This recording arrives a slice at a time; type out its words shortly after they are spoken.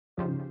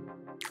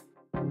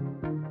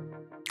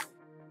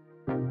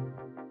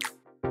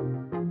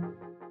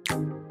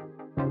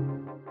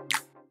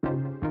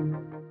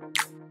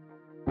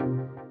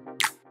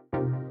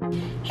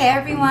Hey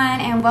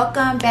everyone, and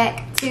welcome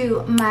back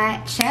to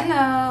my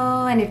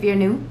channel. And if you're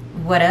new,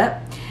 what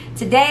up?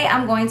 Today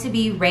I'm going to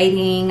be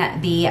rating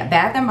the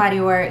Bath &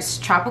 Body Works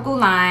tropical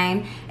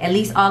line, at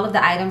least all of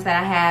the items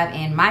that I have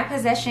in my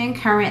possession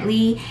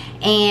currently.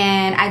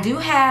 And I do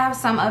have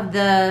some of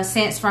the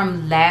scents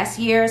from last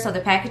year, so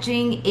the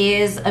packaging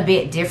is a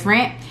bit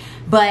different,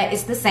 but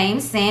it's the same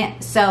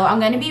scent. So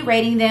I'm going to be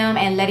rating them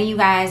and letting you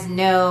guys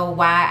know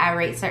why I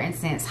rate certain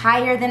scents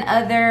higher than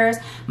others,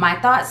 my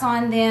thoughts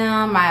on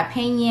them, my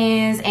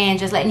opinions, and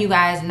just letting you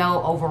guys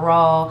know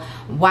overall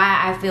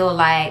why I feel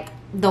like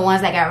the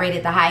ones that got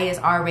rated the highest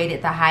are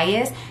rated the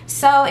highest.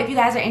 So if you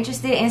guys are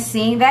interested in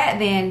seeing that,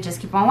 then just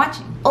keep on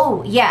watching.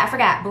 Oh yeah, I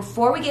forgot,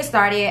 before we get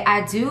started,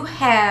 I do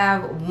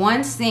have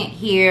one scent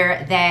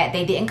here that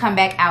they didn't come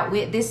back out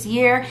with this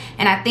year,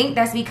 and I think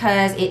that's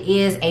because it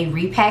is a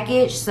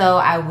repackage. So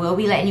I will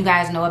be letting you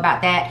guys know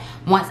about that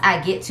once I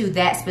get to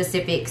that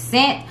specific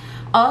scent.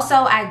 Also,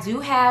 I do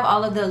have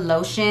all of the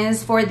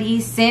lotions for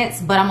these scents,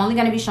 but I'm only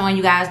going to be showing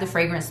you guys the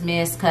fragrance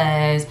mist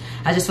because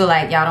I just feel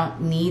like y'all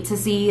don't need to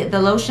see the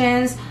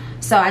lotions.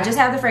 So I just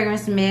have the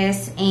fragrance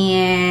mist,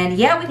 and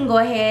yeah, we can go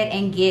ahead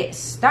and get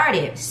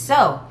started.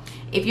 So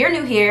if you're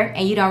new here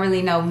and you don't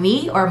really know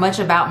me or much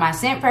about my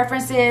scent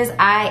preferences,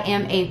 I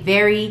am a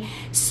very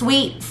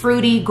sweet,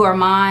 fruity,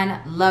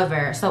 gourmand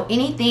lover. So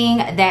anything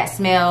that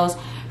smells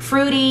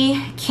fruity,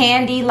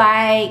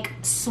 candy-like,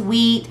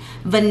 sweet,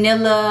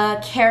 vanilla,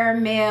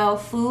 caramel,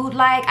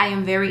 food-like, I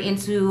am very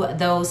into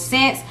those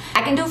scents.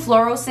 I can do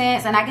floral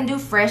scents and I can do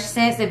fresh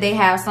scents if they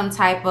have some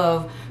type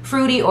of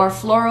fruity or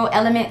floral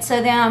element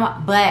to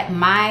them, but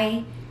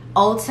my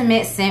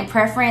ultimate scent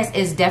preference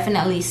is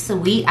definitely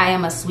sweet. I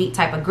am a sweet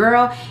type of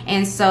girl,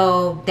 and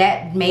so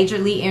that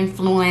majorly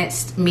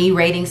influenced me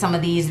rating some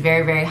of these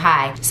very, very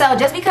high. So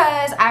just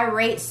because I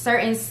rate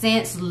certain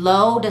scents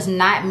low does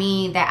not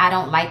mean that I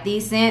don't like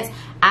these scents.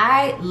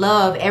 I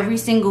love every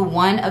single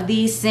one of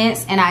these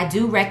scents, and I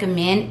do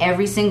recommend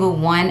every single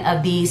one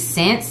of these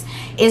scents.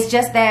 It's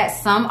just that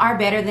some are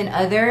better than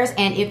others,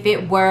 and if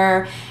it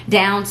were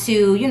down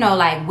to, you know,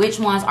 like which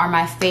ones are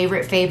my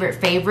favorite,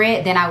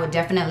 then I would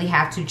definitely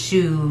have to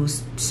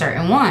choose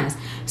certain ones.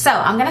 So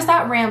I'm gonna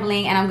stop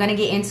rambling and I'm gonna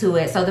get into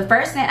it. So the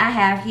first scent I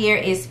have here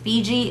is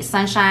Fiji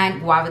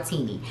Sunshine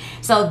Guavatini.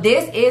 So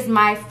this is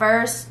my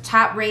first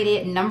top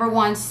rated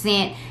 #1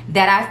 scent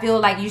that I feel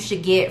like you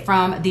should get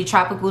from the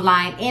tropical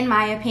line, in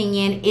my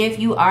opinion, if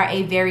you are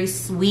a very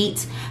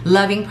sweet,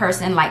 loving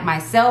person like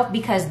myself,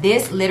 because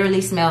this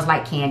literally smells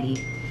like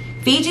candy.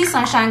 Fiji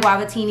Sunshine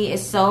Guavatini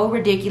is so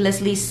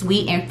ridiculously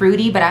sweet and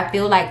fruity, but I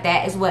feel like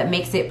that is what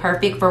makes it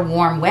perfect for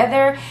warm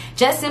weather,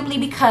 just simply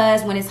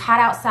because when it's hot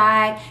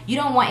outside, you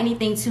don't want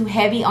anything too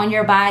heavy on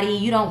your body.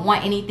 You don't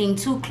want anything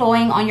too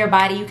cloying on your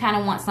body. You kind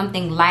of want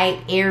something light,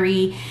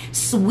 airy,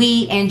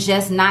 sweet, and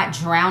just not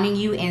drowning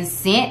you in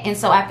scent. And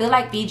so I feel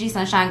like Fiji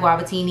Sunshine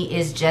Guavatini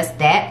is just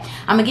that.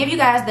 I'm gonna give you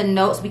guys the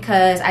notes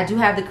because I do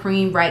have the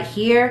cream right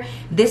here.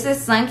 This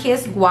is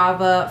Sunkissed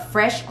Guava,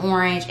 Fresh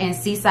Orange, and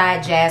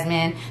Seaside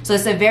Jasmine. So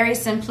it's a very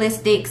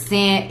simplistic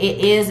scent. It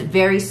is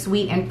very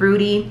sweet and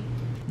fruity.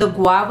 The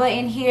guava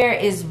in here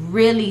is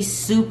really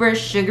super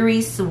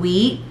sugary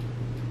sweet,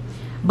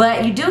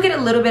 but you do get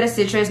a little bit of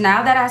citrus.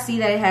 Now that I see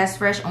that it has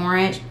fresh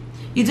orange,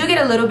 you do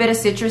get a little bit of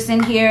citrus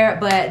in here,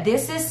 but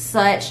this is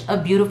such a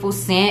beautiful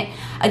scent.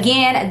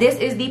 Again, this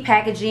is the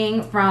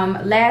packaging from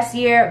last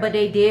year, but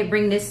they did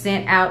bring this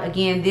scent out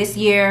again this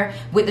year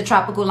with the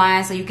tropical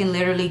line, so you can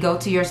literally go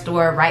to your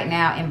store right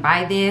now and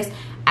buy this.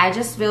 I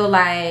just feel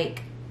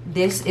like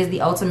this is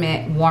the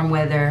ultimate warm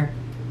weather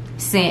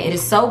scent. It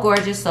is so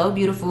gorgeous, so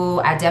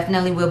beautiful. I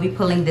definitely will be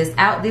pulling this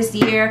out this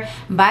year.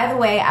 By the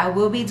way, I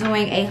will be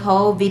doing a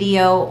whole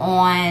video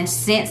on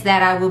scents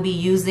that I will be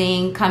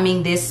using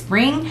coming this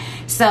spring,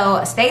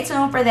 so stay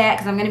tuned for that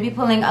because I'm going to be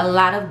pulling a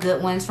lot of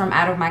good ones from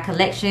out of my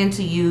collection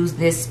to use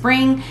this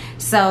spring.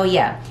 So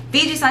yeah,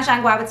 Fiji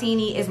Sunshine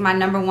Guavatini is my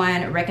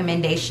 #1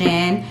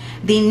 recommendation.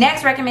 The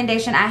next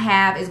recommendation I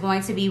have is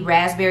going to be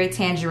Raspberry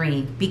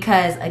Tangerine,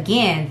 because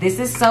again, this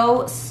is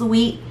so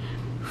sweet,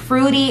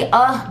 fruity,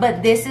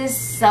 but this is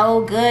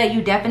so good.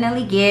 You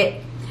definitely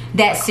get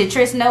that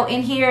citrus note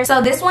in here.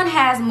 So this one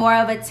has more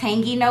of a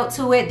tangy note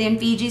to it than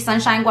Fiji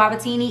Sunshine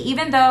Guavatini.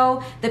 Even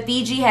though the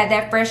Fiji had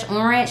that fresh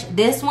orange,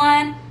 this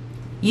one,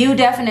 you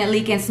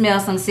definitely can smell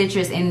some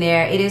citrus in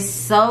there. It is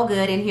so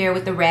good in here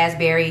with the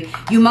raspberry.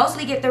 You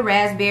mostly get the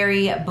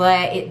raspberry,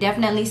 but it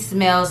definitely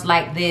smells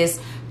like this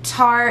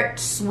tart,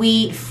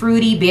 sweet,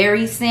 fruity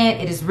berry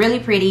scent. It is really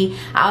pretty.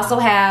 I also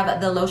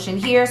have the lotion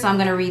here, so I'm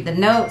going to read the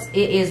notes.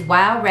 It is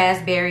wild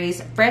raspberries,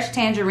 fresh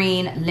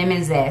tangerine,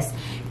 lemon zest.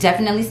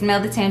 Definitely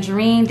smell the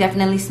tangerine,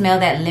 definitely smell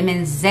that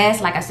lemon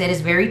zest. Like I said, it's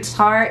very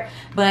tart,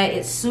 but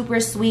it's super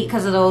sweet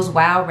because of those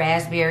wild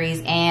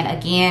raspberries. And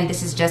again,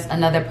 this is just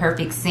another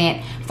perfect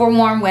scent for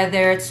warm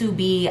weather, to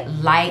be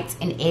light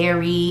and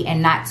airy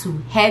and not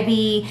too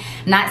heavy,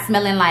 not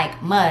smelling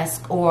like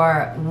musk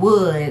or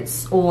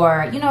woods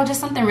or, you know, just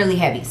something really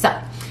heavy. So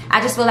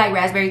I just feel like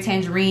raspberry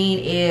tangerine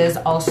is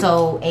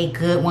also a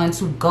good one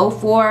to go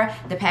for.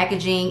 The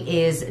packaging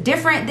is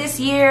different this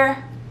year.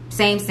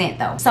 Same scent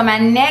though. So my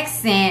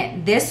next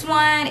scent, this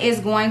one is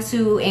going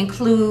to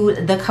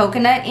include the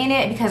coconut in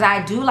it because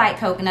I do like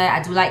coconut.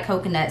 I do like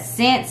coconut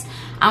scents.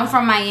 I'm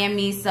from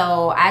Miami,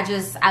 so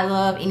I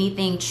love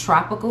anything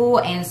tropical.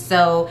 And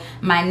so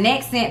my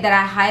next scent that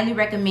I highly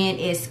recommend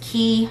is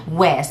Key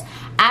West.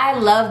 I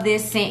love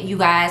this scent, you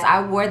guys.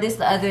 I wore this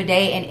the other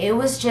day and it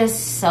was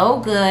just so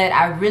good.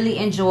 I really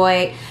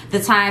enjoyed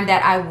the time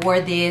that I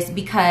wore this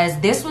because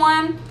this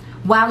one,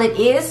 while it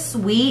is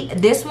sweet,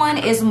 this one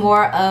is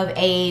more of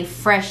a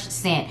fresh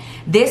scent.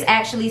 This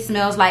actually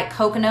smells like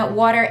coconut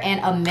water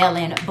and a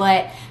melon,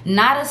 but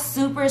not a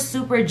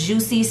super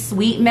juicy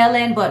sweet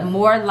melon, but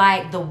more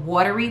like the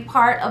watery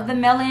part of the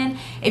melon.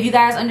 If you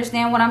guys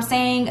understand what I'm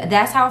saying,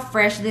 that's how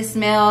fresh this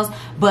smells.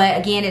 But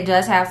again, it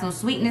does have some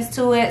sweetness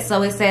to it.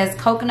 So it says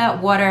coconut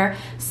water,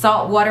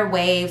 salt water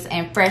waves,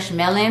 and fresh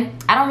melon.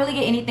 I don't really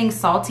get anything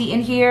salty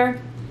in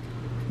here,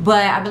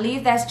 but I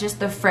believe that's just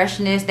the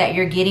freshness that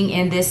you're getting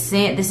in this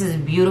scent. This is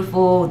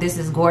beautiful. This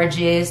is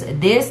gorgeous.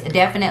 This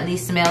definitely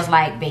smells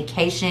like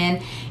vacation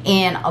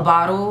in a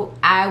bottle.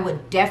 I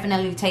would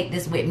definitely take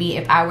this with me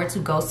if I were to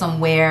go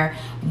somewhere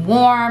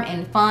warm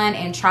and fun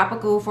and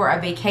tropical for a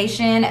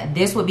vacation.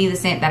 This would be the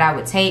scent that I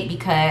would take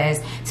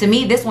because to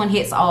me, this one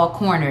hits all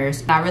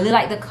corners. I really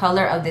like the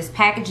color of this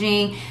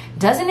packaging.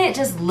 Doesn't it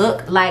just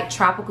look like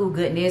tropical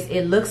goodness?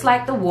 It looks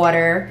like the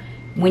water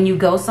when you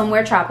go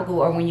somewhere tropical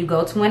or when you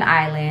go to an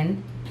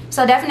island.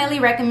 So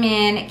definitely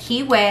recommend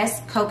Key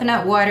West,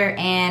 coconut water,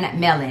 and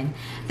melon.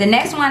 The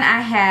next one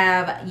I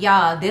have,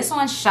 y'all, this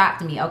one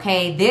shocked me,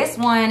 okay? This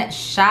one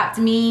shocked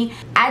me.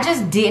 I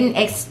just didn't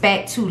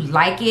expect to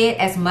like it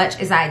as much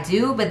as I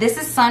do, but this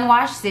is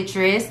Sunwash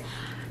Citrus.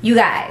 You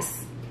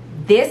guys,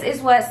 this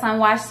is what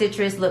Sunwash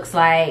Citrus looks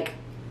like.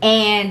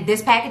 And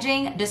this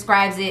packaging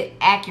describes it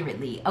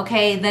accurately,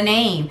 okay? The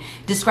name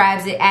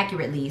describes it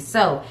accurately.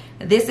 So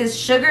this is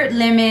sugared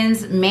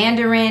lemons,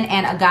 mandarin,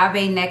 and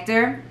agave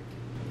nectar.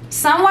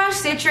 Sunwash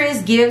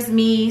Citrus gives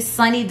me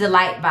Sunny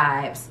Delight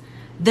vibes.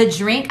 The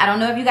drink, I don't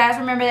know if you guys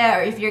remember that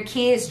or if your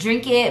kids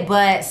drink it,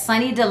 but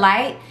Sunny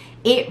Delight,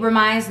 it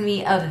reminds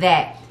me of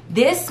that.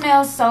 This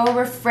smells so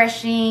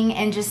refreshing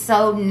and just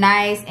so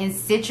nice and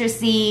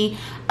citrusy.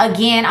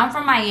 Again, I'm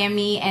from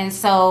Miami, and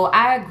so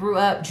I grew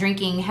up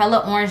drinking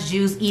hella orange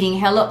juice, eating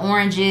hella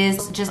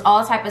oranges, just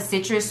all type of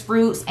citrus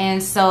fruits.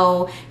 And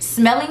so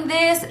smelling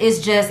this is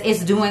just,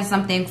 it's doing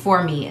something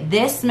for me.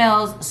 This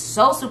smells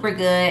so super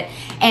good.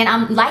 And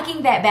I'm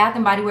liking that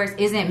Bath & Body Works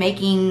isn't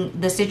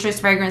making the citrus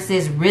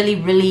fragrances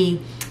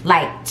really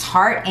like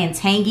tart and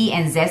tangy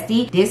and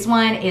zesty. This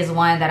one is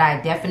one that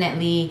I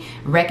definitely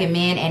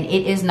recommend, and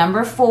it is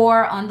number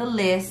 4 on the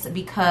list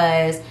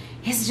because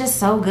it's just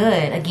so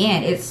good.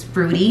 Again, it's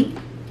fruity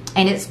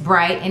and it's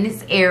bright and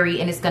it's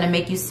airy and it's gonna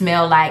make you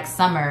smell like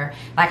summer,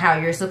 like how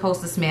you're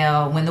supposed to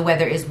smell when the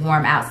weather is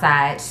warm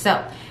outside.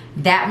 So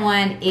that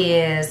one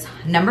is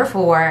number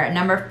 4.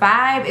 Number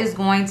 5 is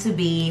going to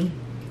be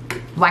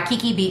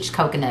Waikiki Beach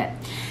Coconut.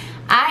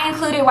 I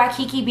included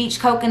Waikiki Beach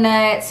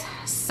Coconut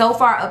so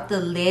far up the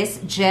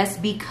list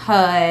just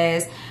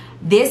because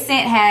this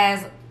scent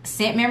has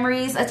scent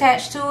memories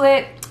attached to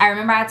it. I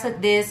remember I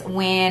took this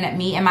when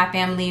me and my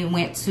family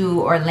went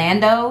to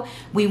Orlando.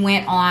 We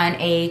went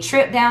on a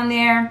trip down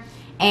there,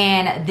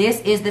 and this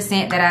is the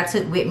scent that I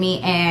took with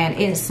me, and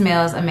it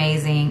smells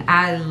amazing.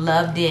 I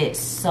loved it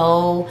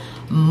so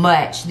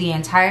much. The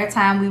entire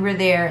time we were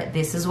there,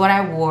 this is what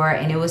I wore,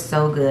 and it was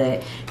so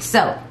good.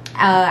 So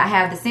I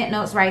have the scent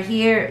notes right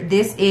here.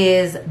 This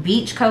is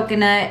beach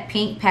coconut,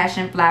 pink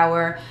passion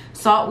flower,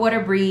 saltwater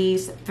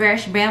breeze,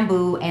 fresh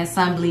bamboo, and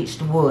sun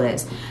bleached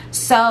woods.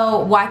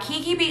 So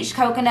Waikiki Beach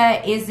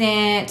Coconut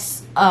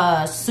isn't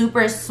a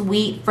super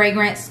sweet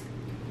fragrance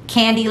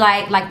candy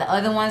like the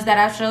other ones that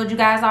I've showed you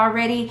guys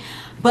already,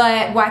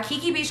 but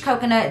Waikiki Beach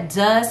Coconut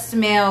does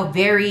smell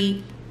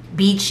very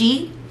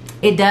beachy.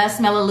 It does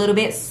smell a little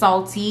bit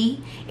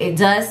salty. It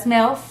does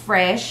smell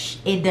fresh.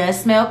 It does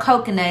smell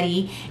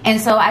coconutty.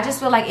 And so I just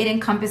feel like it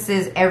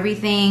encompasses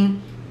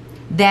everything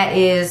that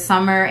is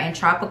summer and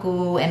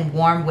tropical and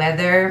warm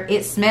weather.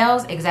 It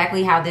smells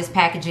exactly how this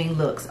packaging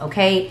looks,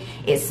 okay?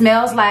 It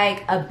smells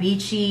like a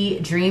beachy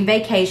dream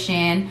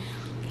vacation.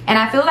 And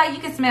I feel like you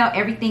can smell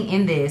everything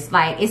in this.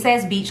 Like, it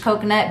says beach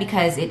coconut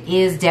because it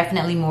is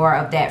definitely more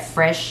of that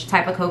fresh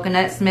type of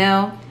coconut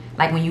smell.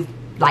 Like when you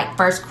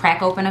first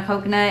crack open a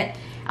coconut.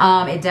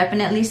 It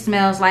definitely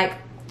smells like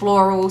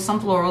floral,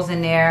 some florals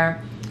in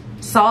there.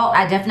 Salt,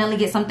 I definitely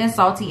get something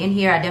salty in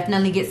here. I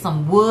definitely get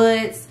some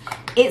woods.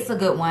 It's a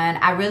good one.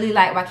 I really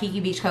like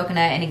Waikiki Beach Coconut,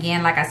 and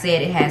again, like I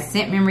said, it has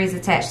scent memories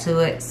attached to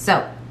it.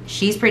 So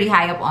she's pretty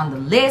high up on the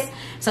list.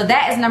 So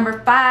that is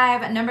number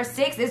 5. Number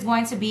 6 is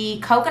going to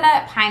be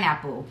Coconut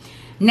Pineapple.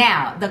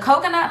 Now, the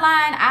coconut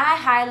line, I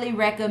highly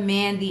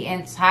recommend the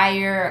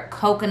entire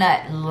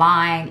coconut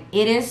line.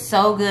 It is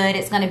so good.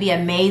 It's going to be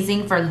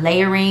amazing for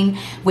layering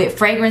with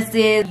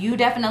fragrances. You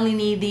definitely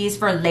need these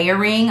for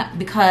layering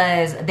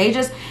because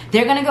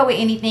they're going to go with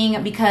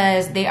anything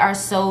because they are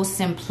so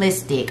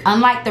simplistic.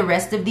 Unlike the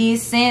rest of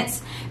these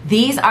scents,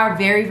 these are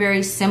very,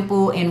 very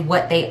simple in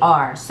what they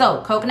are.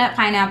 So, coconut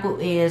pineapple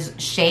is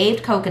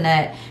shaved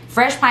coconut,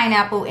 fresh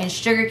pineapple, and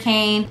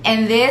sugarcane.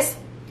 And this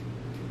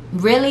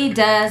really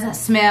does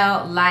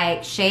smell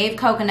like shaved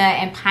coconut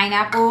and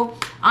pineapple.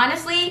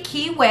 Honestly,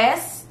 Key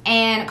West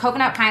and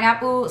coconut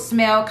pineapple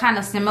smell kind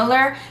of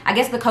similar. I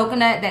guess the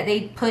coconut that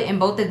they put in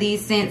both of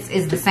these scents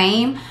is the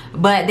same,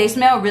 but they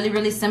smell really,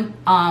 really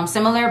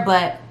similar.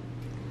 But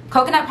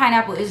coconut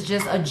pineapple is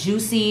just a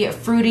juicy,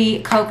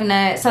 fruity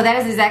coconut. So that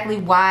is exactly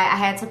why I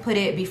had to put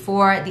it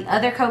before the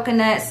other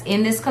coconuts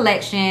in this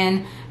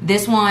collection.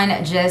 This one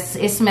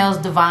it smells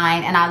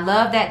divine. And I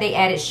love that they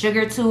added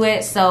sugar to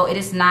it. So it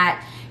is not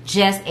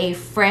just a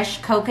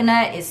fresh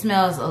coconut. It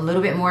smells a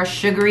little bit more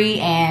sugary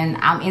and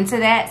I'm into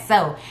that.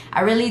 So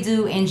I really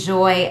do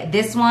enjoy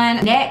this one.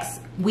 Next,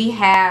 we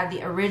have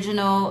the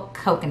original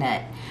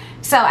coconut.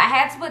 So I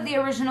had to put the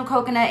original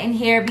coconut in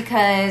here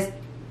because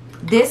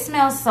this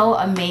smells so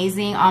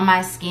amazing on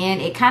my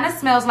skin. It kind of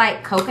smells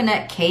like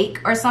coconut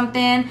cake or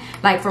something.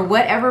 Like, for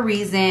whatever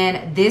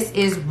reason, this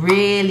is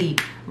really,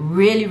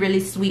 really, really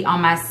sweet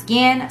on my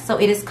skin. So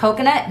it is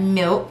coconut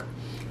milk,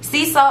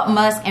 sea salt,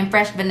 musk, and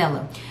fresh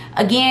vanilla.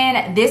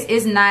 Again, this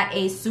is not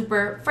a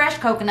super fresh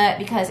coconut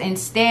because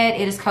instead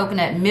it is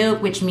coconut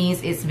milk, which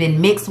means it's been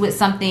mixed with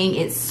something.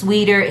 It's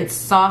sweeter, it's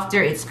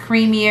softer, it's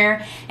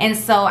creamier. And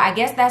so I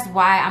guess that's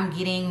why I'm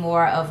getting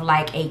more of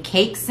like a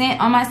cake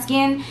scent on my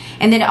skin.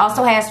 And then it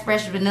also has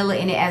fresh vanilla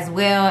in it as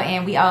well.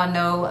 And we all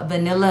know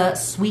vanilla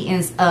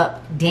sweetens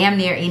up damn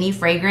near any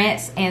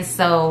fragrance. And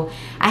so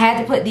I had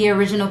to put the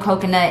original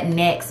coconut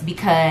next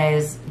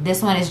because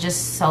this one is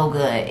just so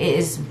good. It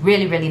is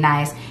really, really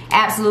nice.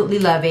 Absolutely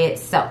love it.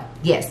 So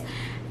yes,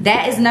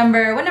 that is what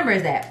number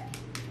is that?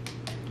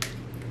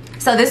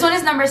 So this one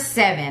is number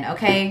 7,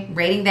 okay?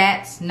 Rating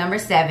that number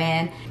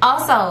 7.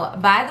 Also,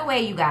 by the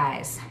way, you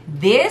guys,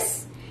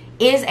 this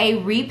is a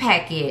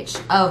repackage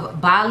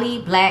of Bali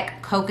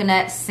Black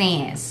Coconut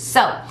Sands.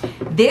 So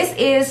this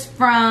is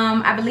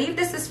from, I believe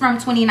this is from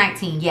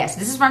 2019. Yes,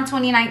 this is from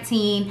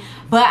 2019.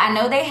 But I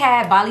know they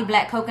had Bali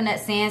Black Coconut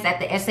Sands at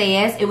the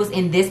SAS. It was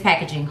in this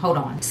packaging. Hold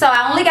on. So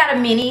I only got a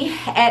mini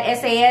at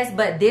SAS,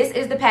 but this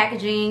is the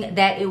packaging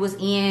that it was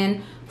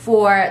in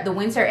for the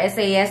winter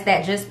SAS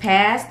that just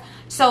passed.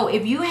 So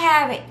if you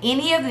have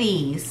any of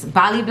these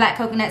Bali Black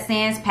Coconut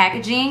Sands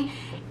packaging,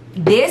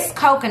 this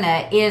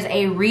coconut is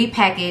a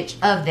repackage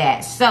of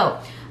that. So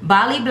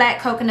Bali Black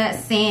Coconut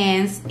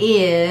Sands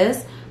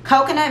is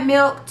coconut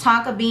milk,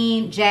 tonka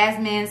bean,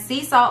 jasmine,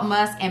 sea salt,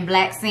 musk, and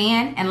black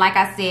sand. And like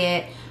I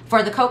said,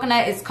 for the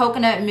coconut, it's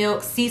coconut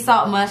milk, sea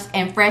salt, musk,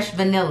 and fresh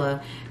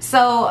vanilla.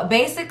 So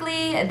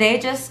basically, they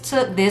just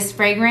took this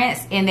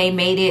fragrance and they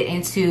made it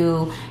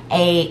into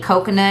a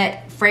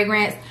coconut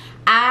fragrance.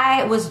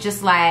 I was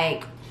just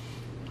like,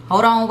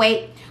 hold on,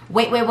 wait,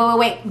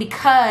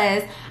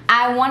 because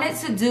I wanted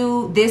to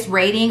do this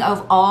rating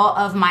of all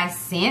of my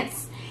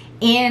scents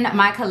in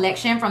my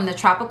collection from the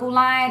tropical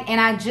line, and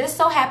I just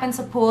so happened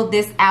to pull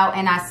this out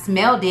and I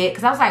smelled it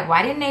because I was like,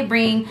 why didn't they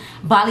bring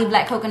Bali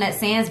Black Coconut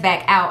Sands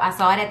back out? I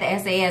saw it at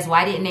the SAS.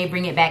 Why didn't they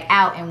bring it back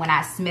out? And when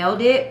I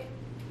smelled it,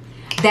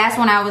 that's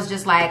when I was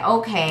just like,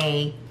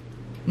 okay,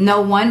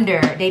 no wonder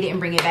they didn't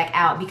bring it back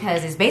out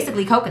because it's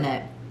basically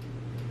coconut.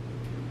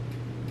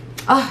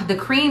 Oh, the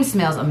cream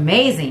smells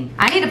amazing.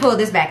 I need to pull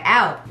this back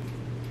out.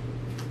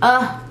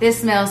 Oh,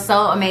 this smells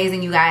so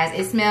amazing, you guys.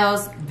 It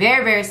smells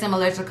very, very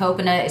similar to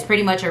coconut. It's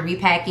pretty much a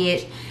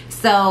repackage.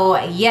 So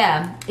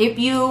yeah, if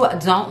you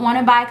don't want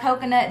to buy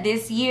coconut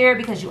this year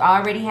because you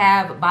already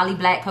have Bali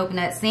Black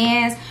Coconut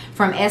Sands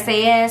from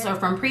SAS or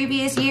from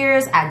previous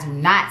years, I do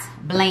not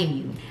blame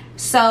you.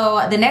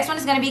 So the next one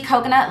is going to be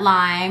coconut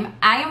lime.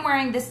 I am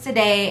wearing this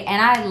today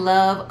and I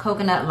love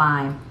coconut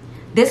lime.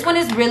 This one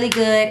is really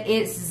good.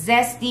 It's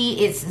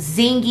zesty, it's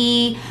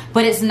zingy,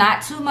 but it's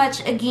not too much.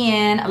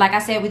 Again, like I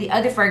said with the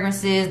other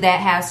fragrances that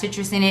have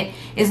citrus in it,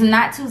 it's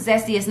not too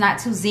zesty, it's not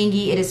too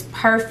zingy. It is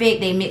perfect.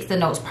 They mix the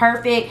notes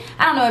perfect.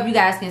 I don't know if you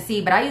guys can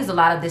see, but I use a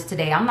lot of this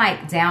today. I'm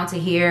like down to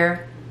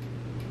here.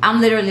 I'm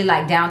literally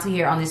like down to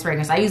here on this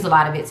fragrance. I used a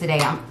lot of it today.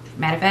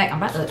 Matter of fact,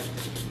 I'm about to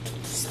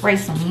spray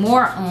some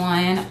more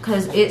on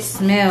because it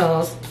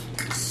smells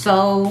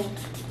so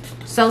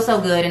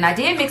good. And I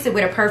did mix it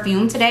with a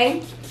perfume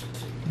today.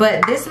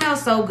 But this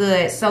smells so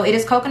good. So it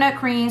is coconut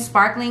cream,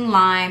 sparkling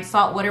lime,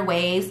 saltwater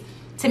waves.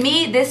 To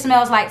me, this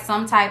smells like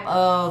some type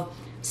of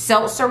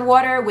seltzer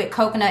water with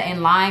coconut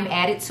and lime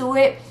added to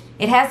it.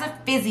 It has a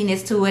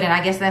fizziness to it, and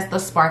I guess that's the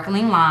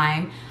sparkling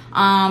lime.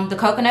 The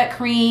coconut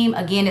cream,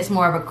 again, it's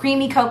more of a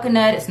creamy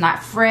coconut. It's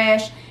not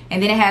fresh.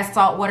 And then it has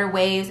saltwater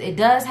waves. It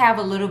does have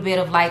a little bit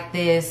of like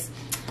this,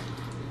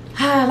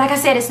 like I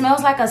said, it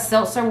smells like a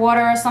seltzer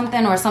water or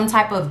something, or some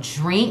type of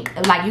drink.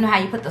 Like, you know how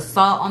you put the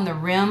salt on the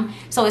rim?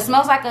 So it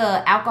smells like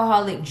a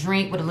alcoholic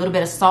drink with a little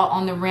bit of salt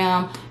on the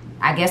rim.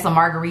 I guess a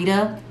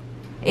margarita.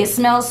 It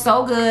smells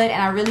so good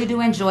and I really do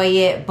enjoy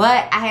it,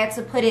 but I had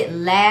to put it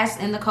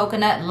last in the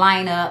coconut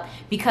lineup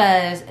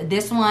because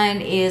this one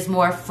is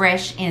more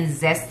fresh and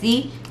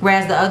zesty,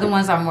 whereas the other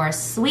ones are more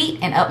sweet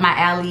and up my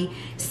alley.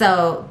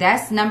 So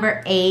that's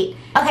number 8.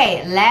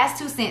 Okay, last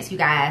 2 scents, you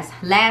guys.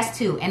 Last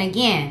 2. And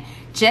again,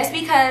 just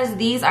because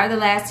these are the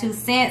last 2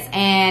 scents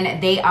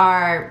and they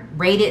are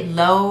rated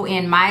low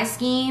in my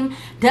scheme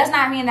does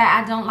not mean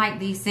that I don't like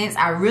these scents.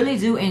 I really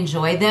do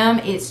enjoy them.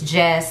 It's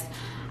just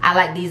I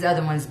like these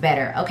other ones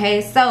better. Okay,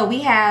 so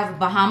we have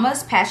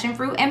Bahamas Passion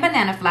Fruit and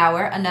Banana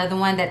Flower, another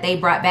one that they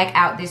brought back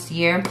out this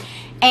year.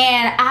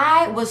 And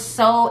I was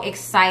so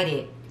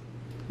excited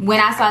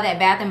when I saw that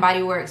Bath &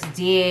 Body Works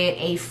did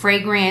a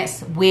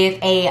fragrance with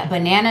a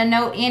banana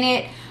note in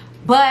it.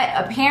 But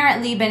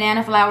apparently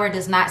Banana Flower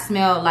does not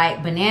smell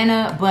like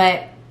banana,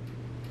 but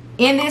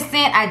in this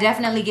scent I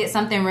definitely get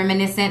something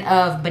reminiscent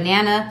of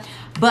banana.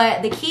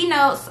 But the key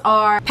notes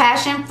are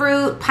passion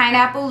fruit,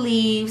 pineapple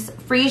leaves,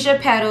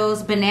 freesia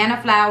petals,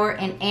 banana flower,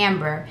 and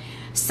amber.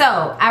 So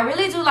I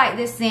really do like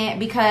this scent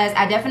because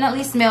I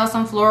definitely smell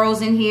some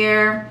florals in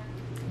here.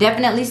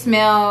 Definitely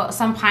smell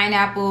some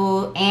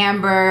pineapple,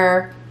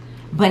 amber,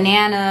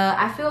 banana.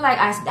 I feel like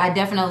I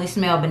definitely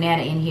smell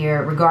banana in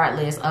here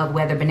regardless of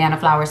whether banana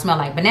flowers smell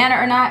like banana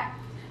or not.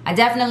 I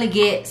definitely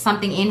get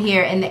something in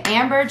here, and the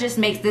amber just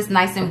makes this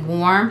nice and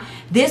warm.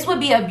 This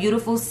would be a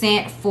beautiful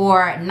scent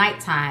for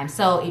nighttime.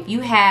 So if you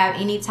have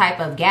any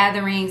type of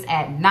gatherings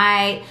at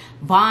night,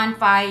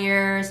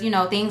 bonfires, you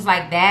know, things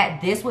like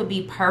that, this would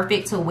be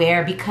perfect to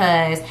wear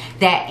because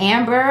that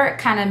amber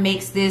kind of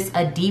makes this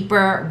a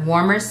deeper,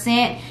 warmer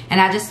scent. And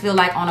I just feel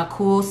like on a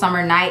cool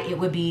summer night, it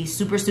would be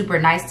super,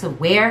 super nice to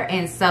wear.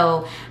 And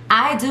so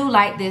I do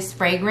like this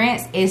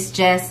fragrance. It's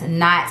just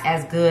not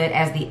as good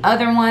as the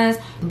other ones,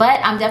 but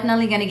I'm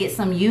definitely gonna get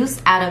some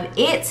use out of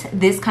it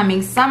this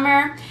coming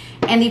summer.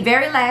 And the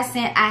very last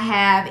scent I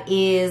have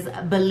is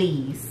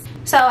Belize.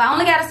 So I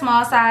only got a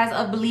small size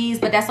of Belize,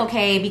 but that's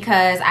okay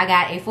because I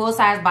got a full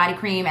size body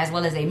cream as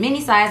well as a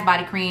mini size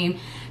body cream.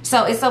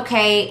 So it's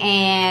okay.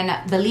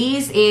 And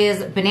Belize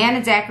is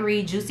banana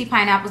daiquiri, juicy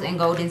pineapples, and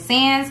golden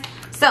sands.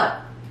 So,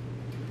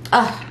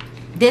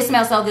 this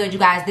smells so good, you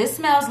guys. This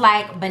smells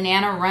like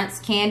banana runts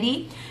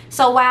candy.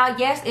 So while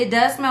yes, it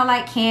does smell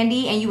like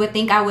candy and you would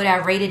think I would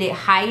have rated it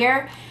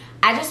higher,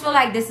 I just feel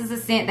like this is a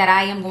scent that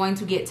I am going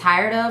to get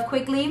tired of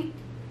quickly.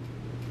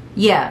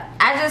 Yeah,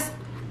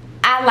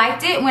 I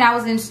liked it when I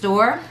was in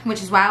store,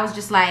 which is why I was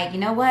just like, you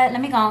know what, let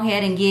me go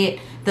ahead and get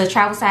the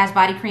travel size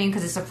body cream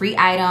because it's a free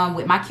item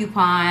with my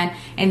coupon.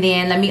 And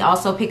then let me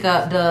also pick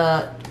up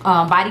the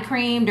body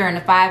cream during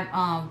the the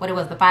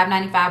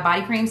 $5.95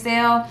 body cream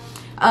sale.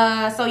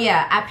 So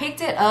yeah, I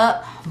picked it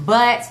up,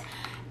 but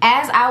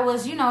as I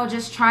was, you know,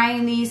 just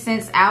trying these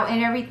scents out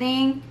and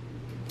everything,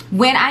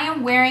 when I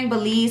am wearing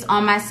Belize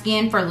on my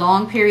skin for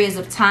long periods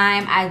of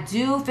time, I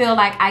do feel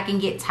like I can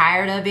get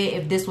tired of it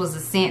if this was a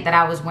scent that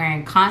I was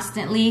wearing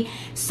constantly.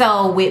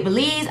 So with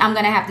Belize, I'm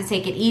gonna have to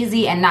take it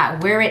easy and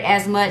not wear it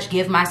as much,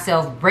 give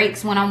myself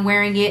breaks when I'm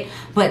wearing it.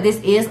 But this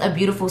is a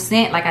beautiful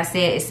scent. Like I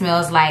said, it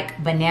smells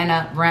like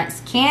banana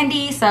runts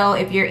candy. So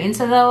if you're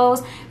into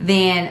those,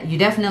 then you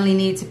definitely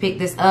need to pick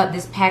this up.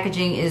 This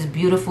packaging is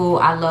beautiful.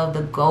 I love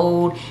the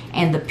gold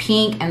and the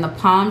pink and the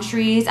palm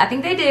trees. I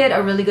think they did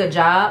a really good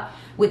job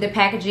with the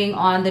packaging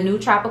on the new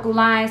tropical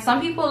line.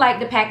 Some people like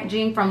the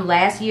packaging from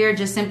last year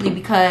just simply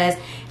because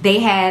they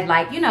had,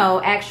 like, you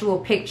know, actual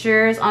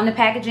pictures on the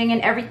packaging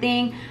and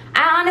everything.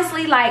 I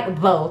honestly like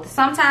both.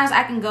 Sometimes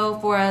I can go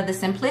for the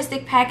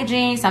simplistic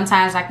packaging.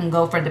 Sometimes I can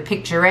go for the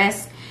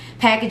picturesque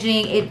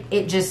packaging.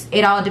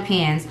 It all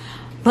depends.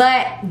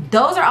 But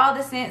those are all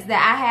the scents that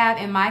I have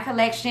in my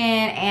collection,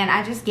 and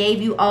I just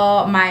gave you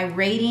all my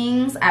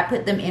ratings. I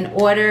put them in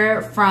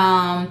order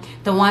from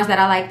the ones that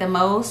I like the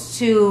most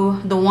to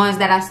the ones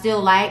that I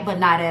still like but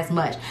not as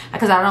much,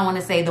 because I don't want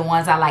to say the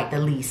ones I like the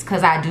least,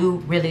 because I do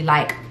really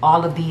like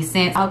all of these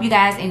scents. I hope you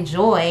guys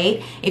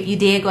enjoyed. If you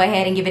did, go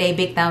ahead and give it a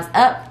big thumbs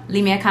up.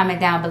 Leave me a comment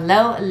down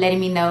below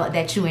letting me know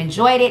that you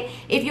enjoyed it.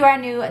 If you are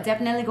new,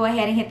 definitely go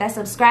ahead and hit that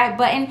subscribe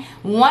button.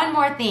 One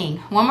more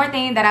thing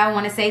that I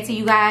want to say to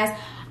you guys.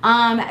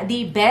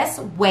 The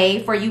best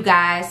way for you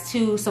guys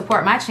to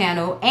support my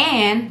channel,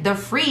 and the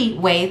free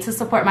way to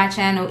support my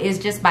channel, is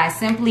just by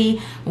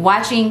simply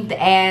watching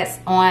the ads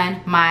on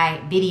my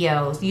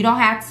videos. You don't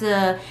have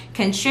to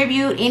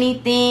contribute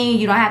anything.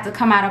 You don't have to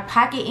come out of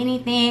pocket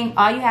anything.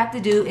 All you have to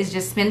do is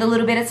just spend a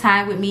little bit of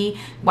time with me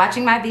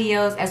watching my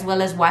videos as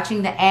well as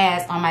watching the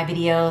ads on my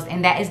videos,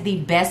 and that is the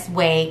best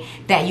way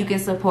that you can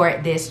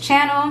support this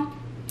channel.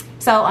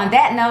 So on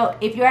that note,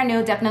 if you are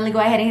new, definitely go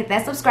ahead and hit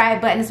that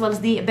subscribe button as well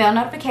as the bell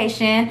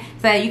notification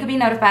so that you can be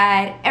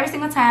notified every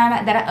single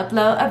time that I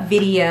upload a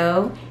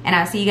video. And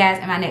I'll see you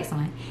guys in my next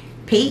one.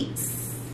 Peace.